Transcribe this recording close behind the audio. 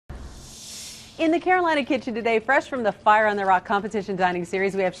In the Carolina kitchen today, fresh from the Fire on the Rock competition dining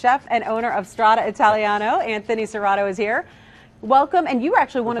series, we have chef and owner of Strada Italiano, Anthony Cerrato is here. Welcome, and you were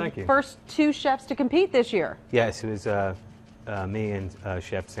actually one of the first two chefs to compete this year. Yes, it was me and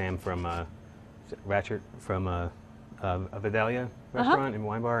Chef Sam from Ratchet from Vidalia restaurant and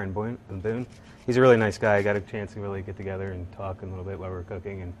wine bar in Boone. He's a really nice guy. I got a chance to really get together and talk a little bit while we were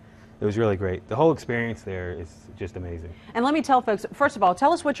cooking, and it was really great. The whole experience there is just amazing. And let me tell folks, first of all,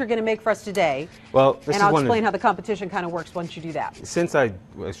 tell us what you're going to make for us today. Well, and I'll explain how the competition kind of works once you do that. Since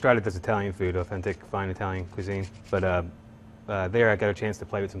Strada does Italian food, authentic, fine Italian cuisine, but there I got a chance to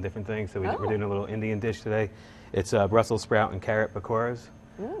play with some different things. So we're doing a little Indian dish today. It's Brussels sprout and carrot pakoras,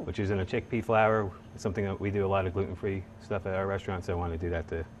 which is in a chickpea flour. It's something that we do a lot of gluten-free stuff at our restaurant, so I wanted to do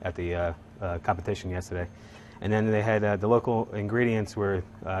that at the competition yesterday. And then they had the local ingredients were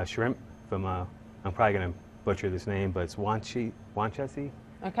shrimp from, I'm probably going to butcher this name, but it's Wanchese.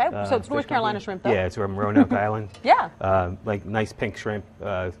 Okay, so it's North Carolina shrimp, though? Yeah, it's from Roanoke Island. Yeah. Like nice pink shrimp,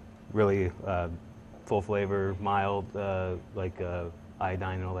 really full flavor, mild, like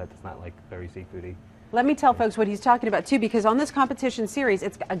iodine and all that. It's not like very seafoody. Let me tell folks what he's talking about, too, because on this competition series,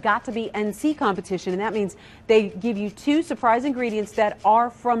 it's got to be NC competition, and that means they give you two surprise ingredients that are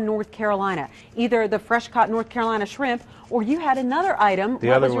from North Carolina, either the fresh-caught North Carolina shrimp, or you had another item.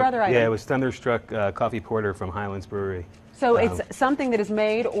 What was your other item? Yeah, it was Thunderstruck Coffee Porter from Highlands Brewery. So it's something that is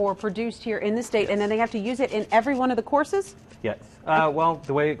made or produced here in the state, and then they have to use it in every one of the courses? Yes. Well,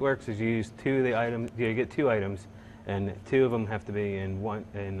 the way it works is you use two of the items. You get two items, and two of them have to be in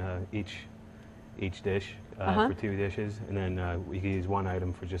each dish for two dishes, and then we can use one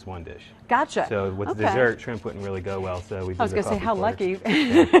item for just one dish. Gotcha. So with the dessert, shrimp wouldn't really go well, so we did I was going to say, how lucky.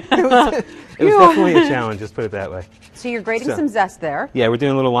 It was definitely a challenge, just put it that way. So you're grating some zest there. Yeah, we're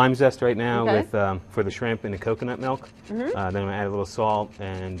doing a little lime zest right now with for the shrimp and the coconut milk. Then I'm going to add a little salt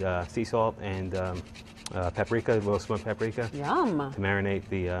and sea salt and paprika, a little smoked paprika. Yum. To marinate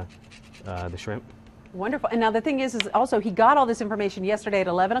the shrimp. Wonderful. And now the thing is also he got all this information yesterday at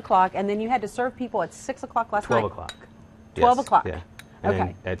 11 o'clock, and then you had to serve people at 6 o'clock last night. 12 o'clock. 12 o'clock. Yeah.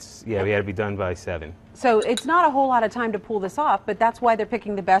 And we had to be done by 7. So it's not a whole lot of time to pull this off, but that's why they're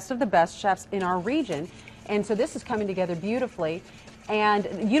picking the best of the best chefs in our region. And so this is coming together beautifully. And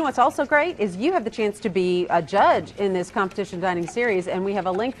you know what's also great is you have the chance to be a judge in this competition dining series, and we have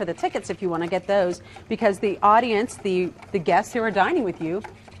a link for the tickets if you want to get those, because the audience, the guests who are dining with you,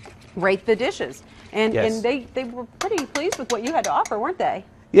 rate the dishes. And they were pretty pleased with what you had to offer, weren't they?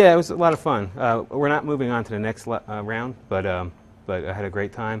 Yeah, it was a lot of fun. We're not moving on to the next round, but I had a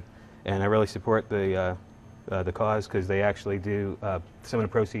great time, and I really support the cause, because they actually do. Some of the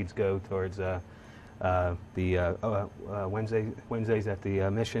proceeds go towards the Wednesdays at the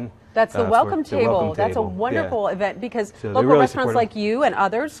Mission. That's the welcome table. That's a wonderful event, because local really restaurants like you and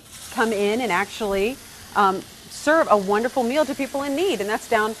others come in and actually serve a wonderful meal to people in need, and that's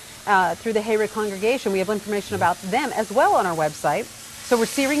down through the Hayrick congregation. We have information about them as well on our website. So we're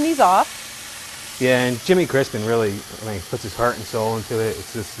searing these off. Yeah, and Jimmy Crispin really, puts his heart and soul into it.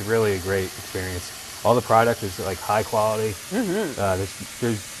 It's just really a great experience. All the product is like high quality.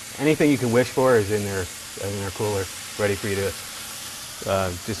 There's anything you can wish for is in their cooler, ready for you to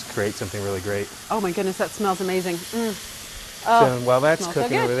just create something really great. Oh my goodness, that smells amazing. So while that's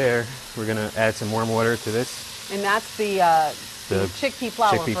cooking over there, we're going to add some warm water to this. And that's the chickpea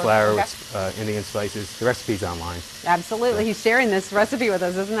flour. Chickpea flour with Indian spices. The recipe's online. Absolutely. He's sharing this recipe with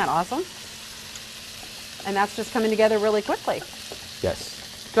us. Isn't that awesome? And that's just coming together really quickly.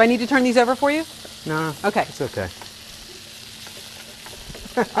 Yes. Do I need to turn these over for you? No. Okay. It's okay.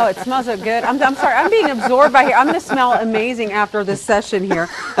 Oh, it smells so good. I'm sorry. I'm being absorbed by here. I'm going to smell amazing after this session here.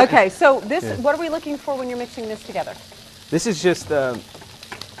 Okay. So what are we looking for when you're mixing this together? This is just a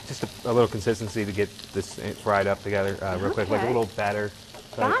little consistency to get this fried up together real quick, like a little batter.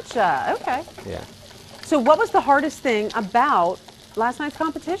 Gotcha. Okay. Yeah. So what was the hardest thing about last night's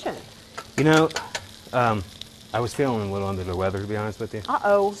competition? You know, I was feeling a little under the weather, to be honest with you.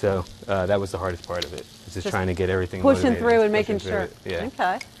 Uh-oh. So that was the hardest part of it. It's just trying to get everything pushing through and making sure. Yeah.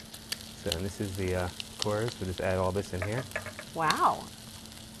 Okay. So this is the chorus. We'll just add all this in here. Wow.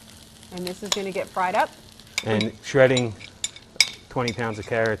 And this is going to get fried up. And shredding 20 pounds of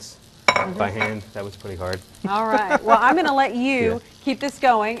carrots by hand, that was pretty hard. All right. Well, I'm going to let you keep this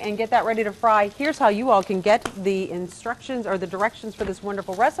going and get that ready to fry. Here's how you all can get the instructions or the directions for this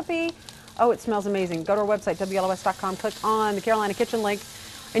wonderful recipe. Oh, it smells amazing. Go to our website, WLOS.com, click on the Carolina Kitchen link.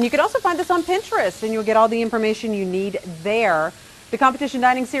 And you can also find this on Pinterest, and you'll get all the information you need there. The competition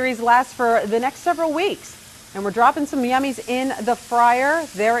dining series lasts for the next several weeks. And we're dropping some yummies in the fryer.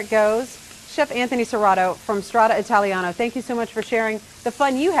 There it goes. Chef Anthony Cerrato from Strada Italiano, thank you so much for sharing the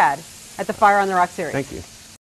fun you had at the Fire on the Rock series. Thank you.